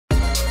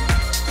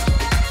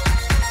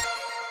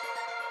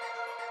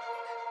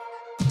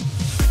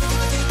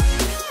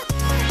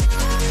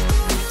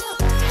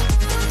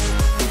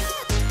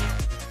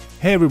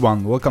Hey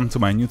everyone, welcome to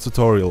my new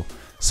tutorial.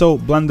 So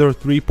Blender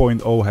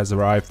 3.0 has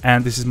arrived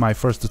and this is my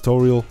first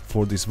tutorial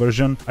for this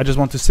version. I just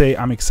want to say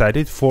I'm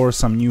excited for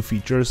some new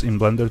features in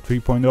Blender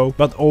 3.0,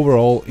 but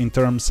overall in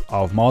terms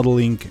of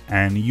modeling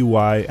and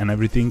UI and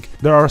everything,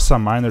 there are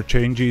some minor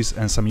changes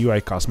and some UI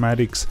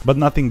cosmetics, but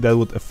nothing that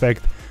would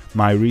affect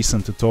my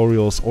recent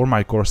tutorials or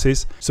my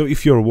courses. So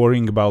if you're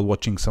worrying about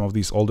watching some of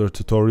these older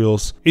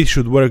tutorials, it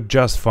should work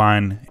just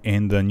fine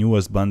in the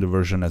newest Blender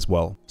version as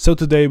well. So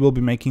today we'll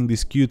be making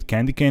this cute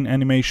candy cane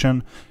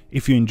animation.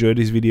 If you enjoyed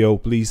this video,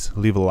 please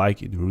leave a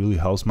like, it really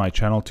helps my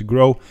channel to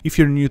grow. If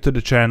you're new to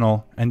the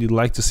channel and you'd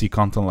like to see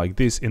content like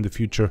this in the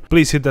future,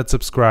 please hit that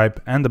subscribe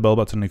and the bell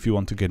button if you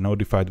want to get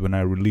notified when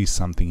I release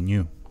something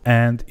new.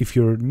 And if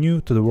you're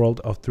new to the world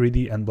of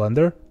 3D and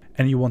Blender,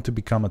 and you want to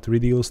become a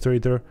 3D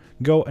illustrator,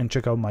 go and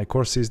check out my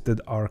courses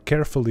that are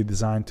carefully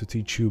designed to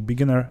teach you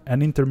beginner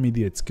and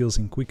intermediate skills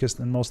in quickest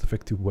and most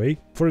effective way.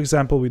 For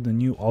example, with the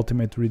new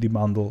Ultimate 3D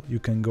bundle, you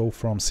can go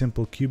from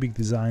simple cubic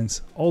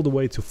designs all the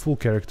way to full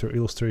character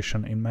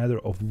illustration in a matter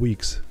of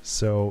weeks.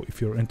 So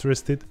if you're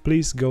interested,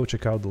 please go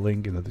check out the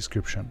link in the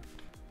description.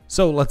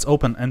 So let's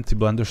open empty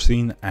Blender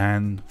scene,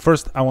 and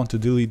first I want to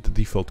delete the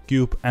default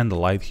cube and the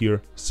light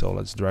here. So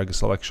let's drag a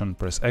selection,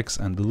 press X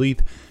and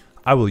delete.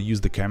 I will use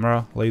the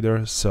camera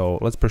later, so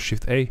let's press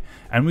Shift A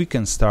and we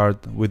can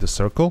start with a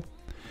circle,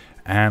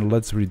 and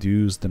let's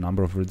reduce the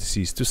number of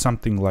vertices to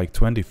something like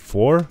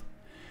 24,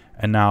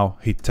 and now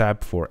hit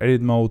tab for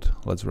edit mode.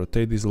 Let's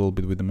rotate this a little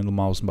bit with the middle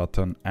mouse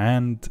button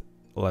and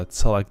let's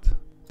select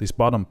this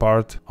bottom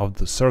part of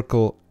the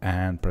circle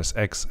and press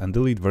X and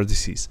delete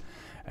vertices.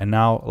 And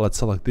now let's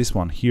select this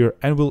one here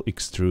and we'll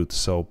extrude,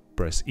 so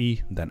press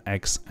E then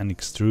X and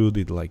extrude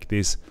it like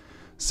this,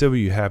 so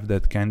you have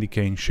that candy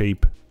cane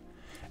shape.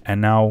 And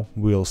now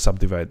we'll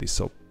subdivide this,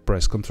 so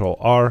press Ctrl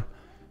R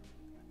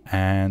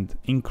and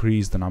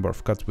increase the number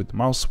of cuts with the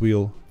mouse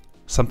wheel,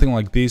 something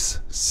like this,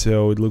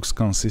 so it looks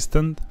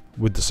consistent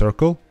with the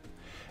circle.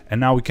 And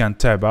now we can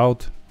tab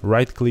out,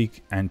 right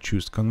click and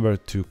choose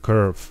Convert to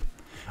Curve.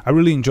 I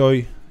really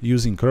enjoy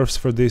using curves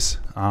for this.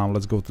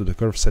 Let's go to the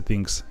curve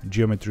settings,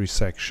 geometry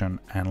section,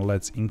 and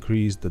let's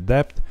increase the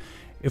depth.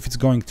 If it's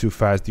going too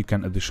fast, you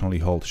can additionally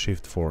hold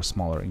Shift for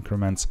smaller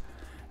increments.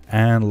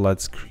 And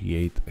let's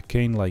create a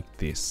cane like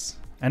this.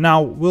 And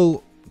now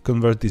we'll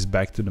convert this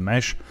back to the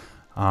mesh.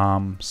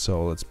 And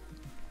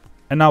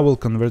now we'll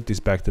convert this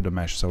back to the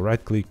mesh. So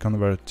right click,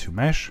 convert to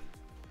mesh.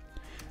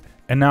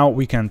 And now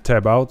we can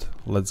tab out.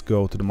 Let's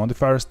go to the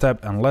modifiers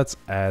tab and let's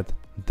add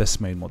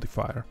decimate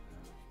modifier.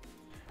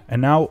 And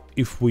now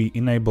if we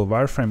enable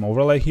wireframe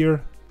overlay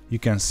here, you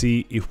can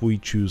see if we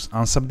choose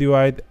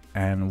unsubdivide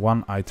and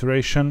one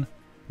iteration,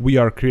 we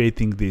are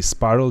creating this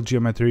spiral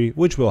geometry,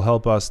 which will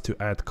help us to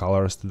add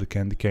colors to the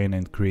candy cane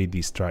and create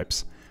these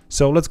stripes.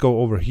 So let's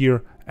go over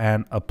here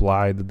and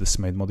apply the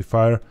decimate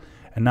modifier.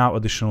 And now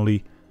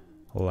additionally,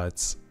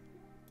 let's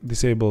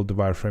disable the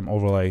wireframe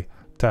overlay,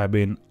 tab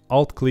in,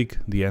 alt click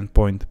the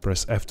endpoint,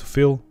 press F to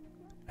fill,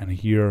 and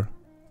here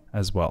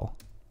as well.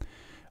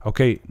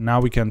 Okay,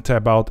 now we can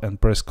tab out and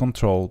press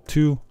Ctrl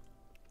 2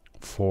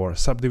 for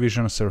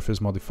subdivision, surface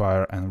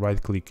modifier, and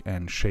right click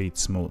and shade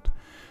smooth.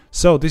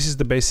 So this is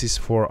the basis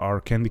for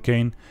our candy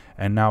cane,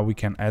 and now we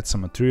can add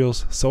some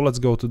materials. So let's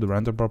go to the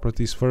render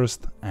properties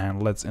first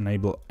and let's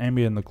enable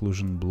ambient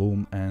occlusion,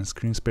 bloom, and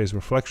screen space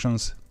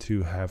reflections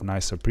to have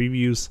nicer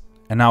previews.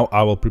 And now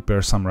I will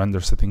prepare some render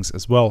settings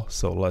as well.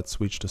 So let's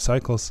switch to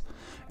cycles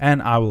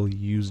and I will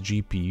use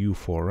GPU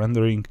for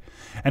rendering.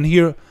 And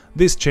here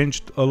this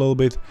changed a little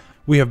bit.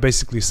 We have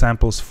basically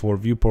samples for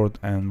viewport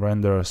and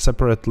render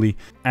separately,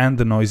 and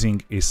the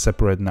denoising is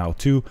separate now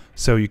too,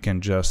 so you can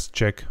just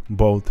check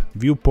both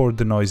viewport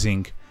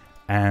denoising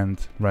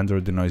and render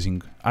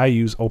denoising. I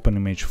use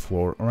OpenImage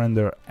for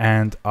render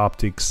and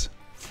optics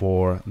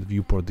for the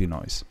viewport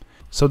denoise.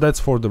 So that's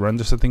for the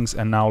render settings,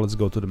 and now let's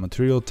go to the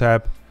material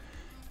tab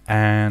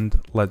and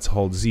let's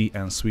hold Z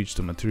and switch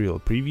to material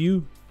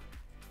preview.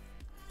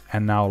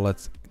 And now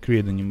let's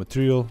create a new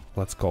material.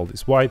 Let's call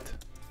this white.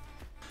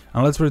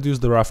 And let's reduce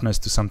the roughness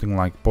to something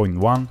like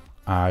 0.1.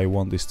 I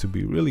want this to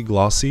be really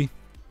glossy.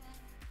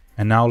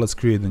 And now let's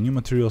create a new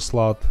material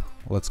slot.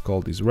 Let's call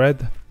this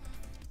red.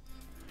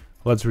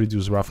 Let's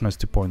reduce roughness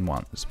to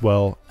 0.1 as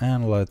well.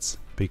 And let's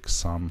pick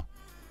some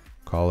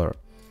color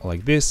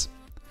like this.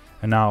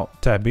 And now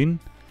tab in.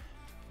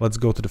 Let's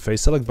go to the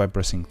face select by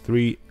pressing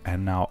 3.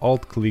 And now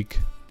alt click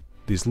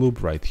this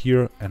loop right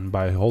here. And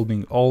by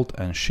holding alt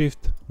and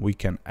shift, we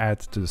can add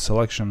to the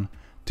selection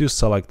to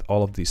select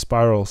all of these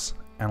spirals.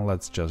 And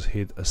let's just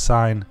hit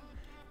assign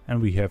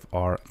and we have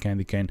our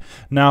candy cane.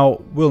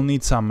 Now we'll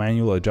need some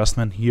manual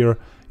adjustment here.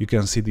 You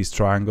can see these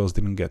triangles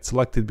didn't get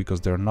selected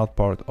because they're not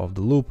part of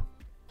the loop.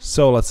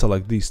 So let's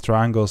select these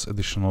triangles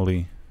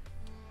additionally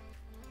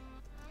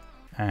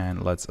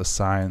and let's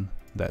assign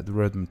that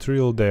red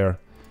material there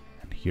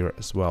and here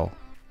as well.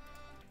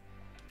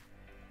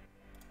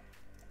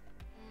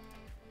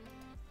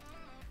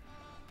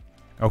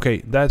 Okay,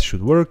 that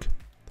should work.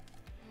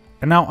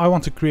 And now I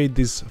want to create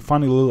this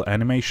funny little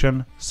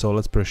animation, so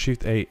let's press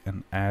Shift A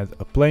and add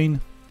a plane.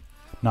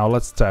 Now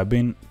let's tab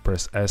in,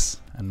 press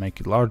S and make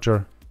it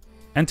larger.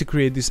 And to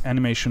create this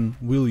animation,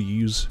 we'll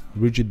use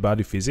rigid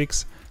body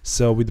physics.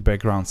 So with the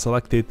background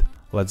selected,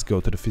 let's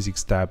go to the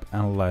physics tab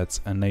and let's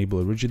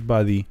enable rigid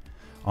body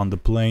on the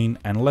plane,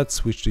 and let's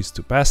switch this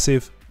to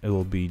passive. It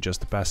will be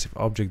just a passive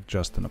object,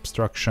 just an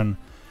obstruction.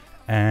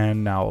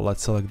 And now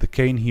let's select the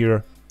cane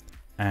here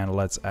and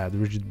let's add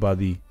rigid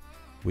body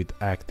with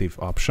active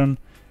option.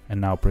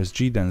 And now press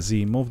G then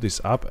Z, move this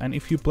up, and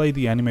if you play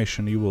the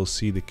animation you will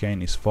see the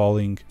cane is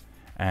falling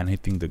and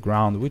hitting the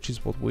ground, which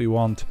is what we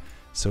want.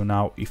 So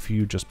now if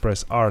you just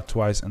press R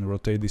twice and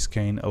rotate this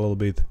cane a little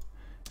bit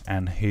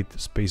and hit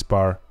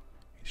spacebar,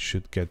 it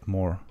should get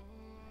more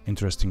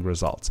interesting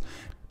results.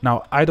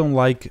 Now I don't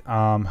like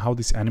how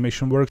this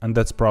animation works, and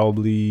that's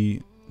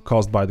probably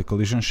caused by the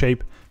collision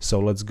shape. So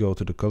let's go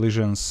to the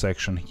collisions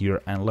section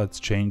here and let's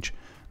change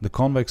the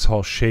convex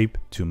hull shape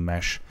to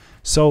mesh.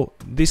 So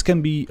this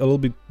can be a little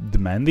bit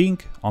demanding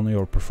on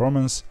your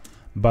performance,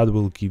 but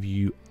will give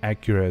you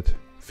accurate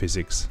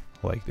physics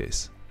like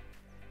this.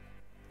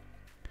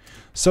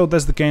 So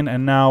that's the cane,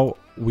 and now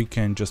we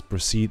can just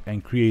proceed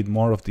and create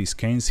more of these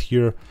canes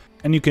here.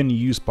 And you can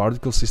use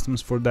particle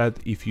systems for that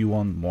if you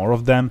want more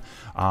of them.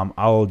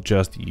 I'll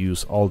just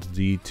use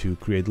Alt-D to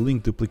create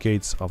link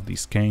duplicates of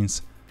these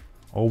canes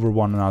over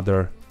one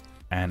another,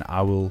 and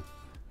I will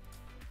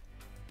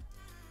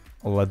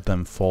let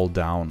them fall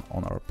down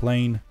on our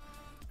plane.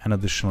 And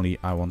additionally,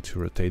 I want to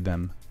rotate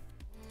them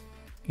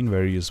in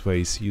various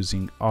ways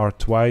using R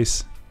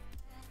twice.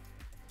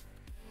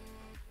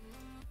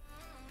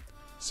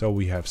 So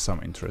we have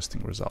some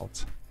interesting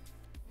results.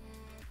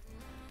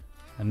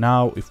 And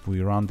now if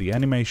we run the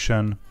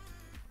animation,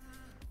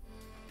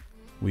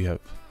 we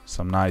have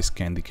some nice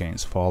candy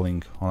canes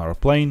falling on our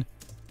plane.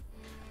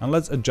 And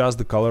let's adjust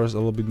the colors a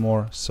little bit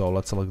more. So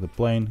let's select the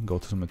plane, go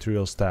to the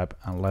materials tab,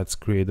 and let's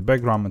create the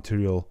background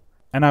material.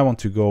 And I want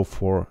to go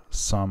for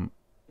some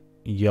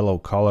yellow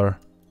color,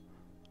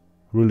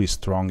 really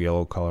strong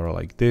yellow color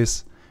like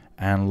this.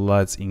 And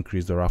let's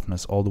increase the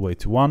roughness all the way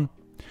to 1.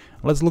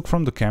 Let's look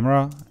from the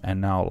camera,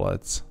 and now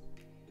let's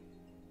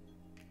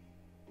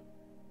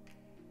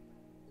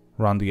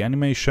run the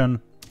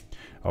animation.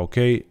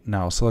 Okay,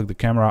 now select the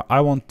camera.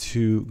 I want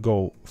to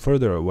go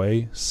further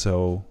away,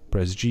 so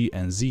press G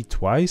and Z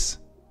twice.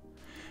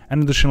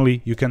 And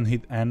additionally, you can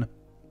hit N,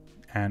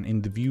 and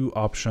in the view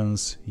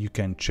options, you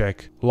can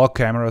check lock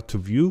camera to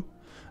view.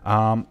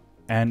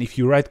 And if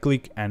you right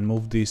click and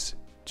move this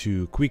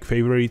to quick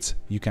favorites,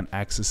 you can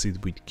access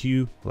it with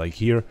Q, like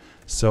here.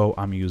 So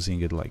I'm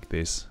using it like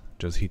this.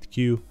 Just hit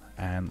Q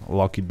and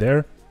lock it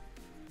there.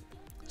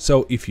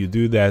 So if you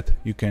do that,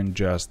 you can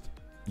just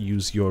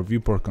use your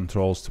viewport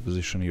controls to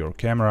position your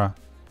camera,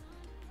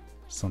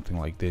 something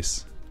like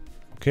this.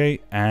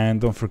 Okay,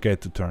 and don't forget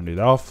to turn it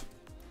off.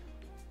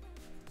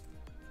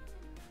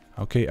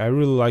 Okay, I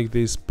really like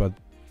this, but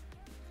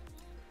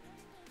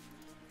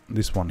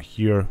this one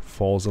here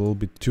falls a little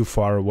bit too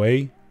far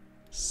away.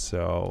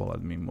 So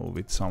let me move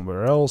it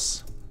somewhere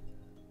else.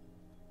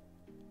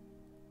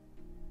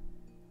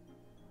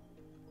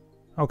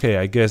 Okay,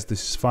 I guess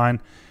this is fine.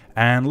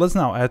 And let's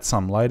now add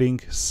some lighting.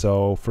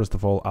 So first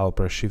of all, I'll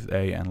press Shift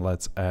A and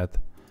let's add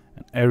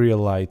an area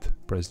light.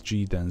 Press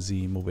G, then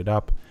Z, move it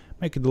up,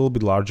 make it a little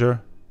bit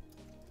larger.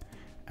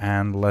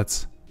 And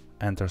let's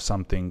enter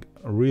something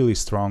really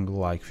strong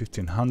like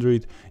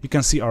 1500. You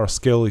can see our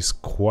scale is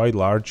quite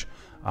large.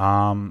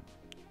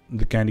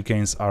 The candy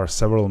canes are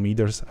several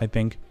meters, I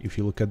think, if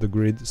you look at the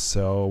grid.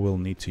 So we'll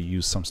need to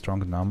use some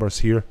strong numbers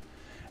here.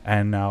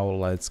 And now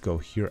let's go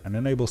here and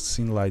enable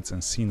scene lights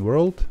and scene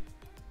world.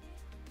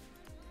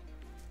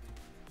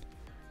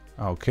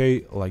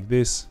 Okay, like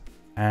this.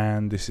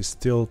 And this is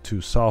still too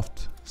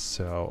soft,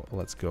 so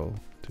let's go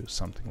to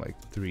something like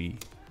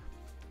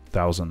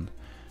 3000.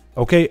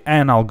 Okay,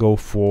 and I'll go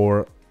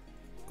for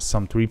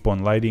some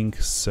 3-point lighting.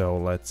 So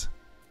let's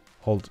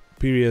hold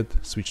period,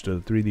 switch to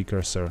the 3D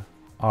cursor,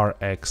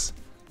 RX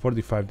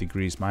 45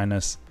 degrees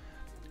minus,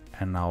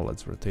 and now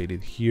let's rotate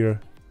it here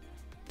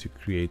to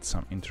create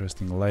some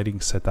interesting lighting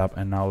setup.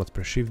 And now let's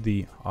press Shift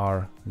D,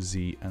 R,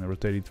 Z, and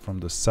rotate it from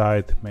the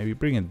side, maybe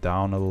bring it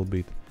down a little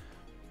bit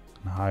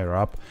and higher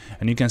up.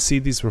 And you can see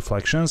these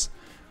reflections.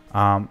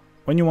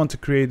 When you want to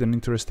create an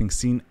interesting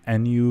scene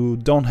and you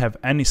don't have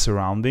any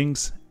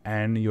surroundings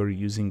and you're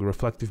using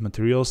reflective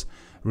materials,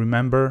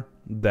 remember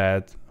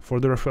that for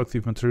the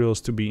reflective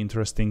materials to be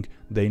interesting,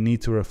 they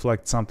need to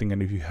reflect something,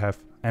 and if you have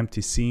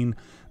empty scene,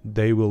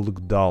 they will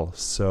look dull.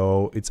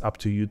 So it's up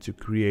to you to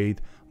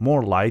create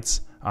more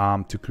lights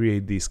to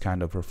create these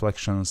kind of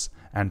reflections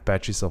and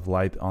patches of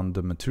light on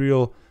the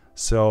material,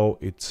 so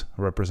it's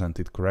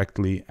represented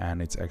correctly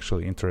and it's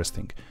actually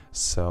interesting.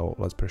 So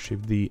let's press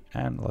Shift D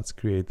and let's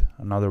create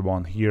another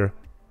one here,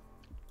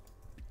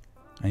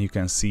 and you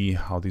can see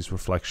how these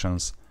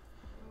reflections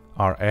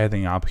are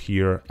adding up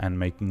here and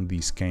making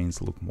these canes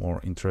look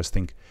more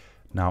interesting.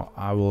 Now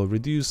I will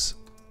reduce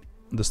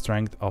the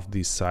strength of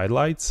these side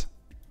lights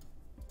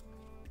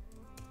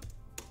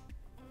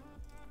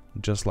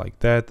just like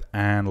that,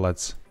 and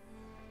let's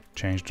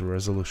change the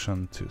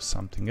resolution to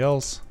something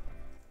else.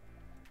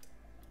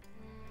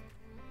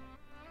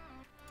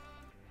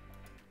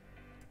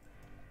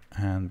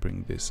 and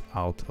bring this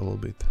out a little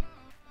bit,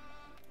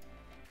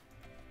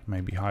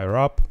 maybe higher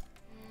up.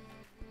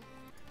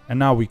 And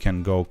now we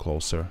can go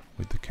closer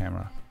with the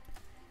camera.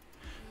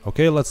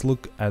 Okay, let's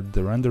look at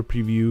the render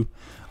preview.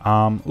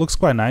 Looks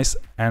quite nice,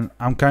 and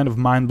I'm kind of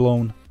mind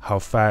blown how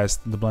fast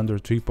the Blender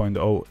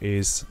 3.0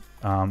 is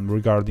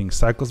regarding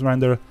cycles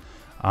render.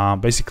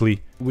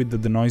 Basically, with the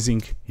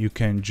denoising, you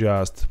can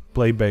just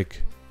play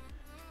back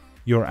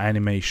your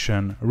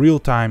animation real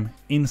time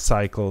in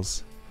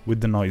cycles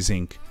with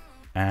denoising,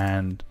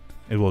 and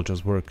it will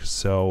just work.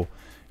 So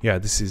yeah,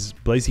 this is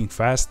blazing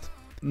fast.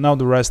 Now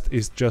the rest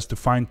is just to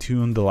fine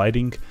tune the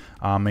lighting.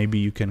 Maybe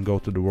you can go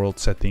to the world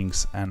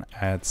settings and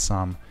add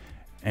some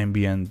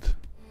ambient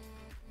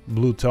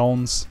blue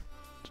tones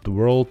to the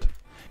world.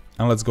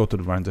 And let's go to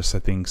the render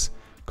settings,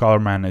 color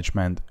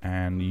management,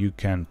 and you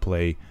can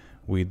play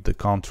with the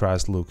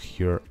contrast look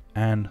here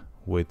and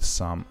with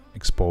some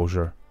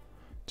exposure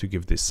to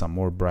give this some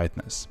more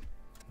brightness.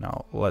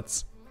 Now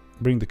let's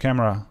bring the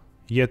camera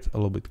yet a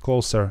little bit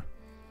closer.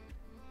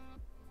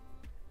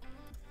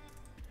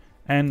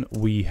 And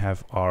we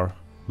have our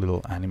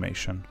little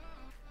animation.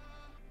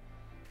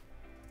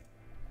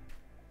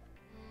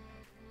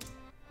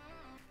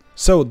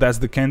 So that's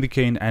the candy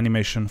cane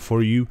animation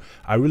for you.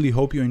 I really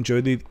hope you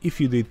enjoyed it.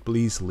 If you did,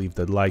 please leave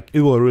that like.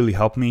 It will really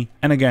help me.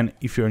 And again,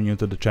 if you're new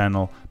to the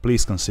channel,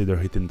 please consider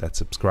hitting that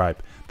subscribe.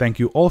 Thank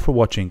you all for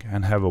watching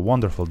and have a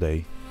wonderful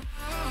day.